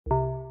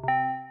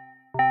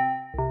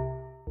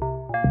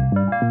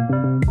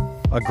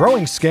A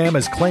growing scam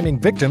is claiming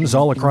victims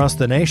all across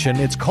the nation.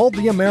 It's called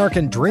the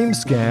American Dream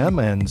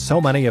Scam, and so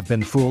many have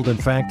been fooled, in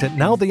fact, that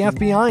now the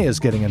FBI is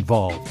getting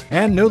involved.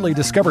 And newly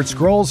discovered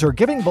scrolls are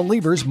giving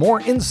believers more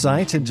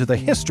insight into the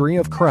history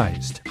of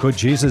Christ. Could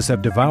Jesus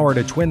have devoured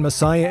a twin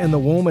Messiah in the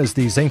womb, as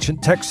these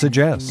ancient texts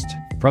suggest?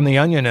 From The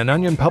Onion and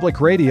Onion Public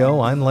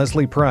Radio, I'm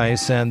Leslie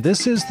Price, and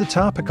this is The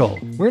Topical.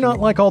 We're not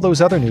like all those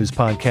other news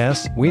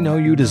podcasts. We know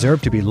you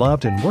deserve to be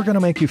loved, and we're going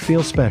to make you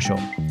feel special.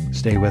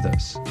 Stay with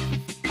us.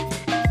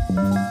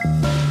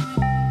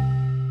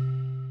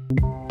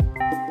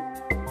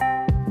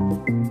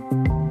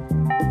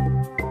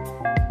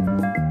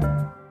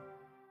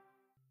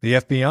 The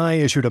FBI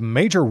issued a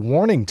major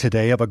warning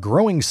today of a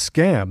growing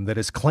scam that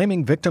is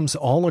claiming victims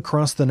all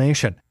across the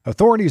nation.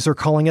 Authorities are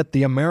calling it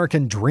the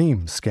American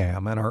Dream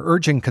Scam and are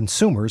urging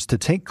consumers to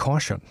take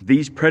caution.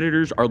 These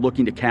predators are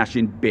looking to cash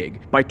in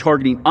big by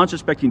targeting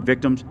unsuspecting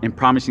victims and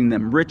promising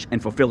them rich and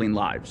fulfilling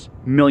lives.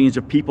 Millions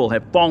of people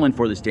have fallen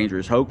for this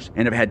dangerous hoax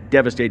and have had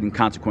devastating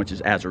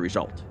consequences as a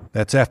result.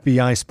 That's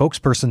FBI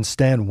spokesperson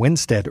Stan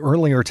Winstead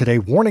earlier today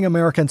warning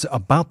Americans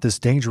about this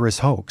dangerous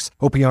hoax.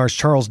 OPR's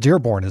Charles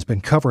Dearborn has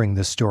been covering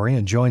this story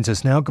and joins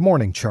us now. Good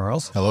morning,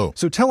 Charles. Hello.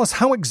 So tell us,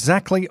 how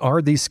exactly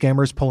are these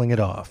scammers pulling it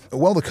off?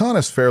 Well, the con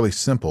is fairly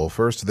simple.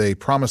 First, they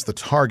promise the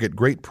target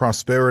great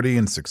prosperity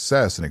and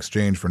success in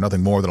exchange for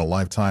nothing more than a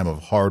lifetime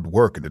of hard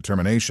work and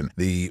determination.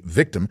 The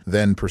victim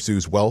then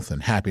pursues wealth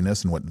and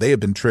happiness in what they have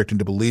been tricked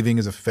into believing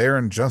is a fair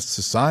and just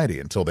society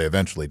until they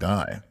eventually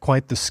die.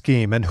 Quite the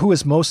scheme. And who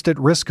is most at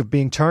risk of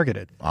being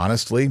targeted?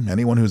 Honestly,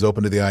 anyone who's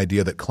open to the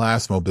idea that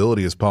class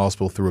mobility is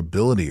possible through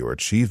ability or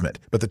achievement.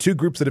 But the two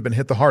groups that have been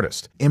hit the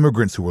hardest: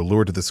 immigrants who were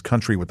lured to this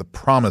country with the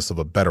promise of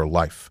a better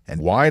life,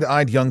 and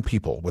wide-eyed young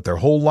people with their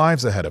whole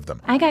lives ahead of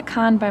them. I got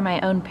conned by my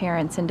own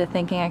parents into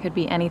thinking I could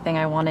be anything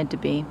I wanted to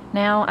be.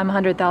 Now I'm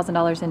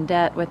 $100,000 in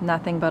debt with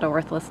nothing but a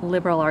worthless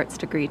liberal arts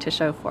degree to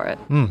show for it.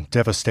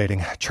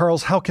 Devastating.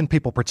 Charles, how can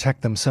people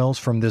protect themselves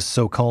from this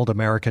so-called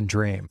American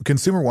dream?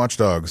 Consumer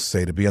watchdogs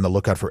say to be on the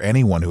lookout for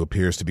anyone who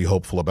appears to be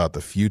hopeful about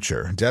the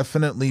future.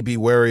 Definitely be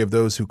wary of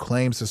those who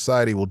claim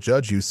society will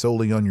judge you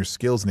solely on your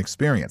skills and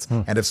experience.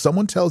 And if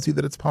someone tells you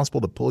that it's possible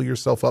to pull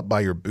yourself up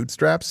by your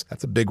bootstraps,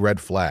 that's a big red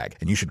flag,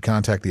 and you should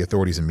contact the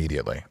authorities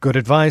immediately. Good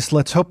advice.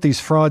 Let's hope these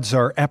frauds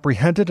are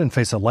apprehended and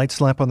face a light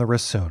slap on the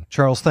wrist soon.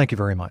 Charles, thank you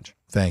very much.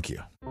 Thank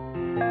you.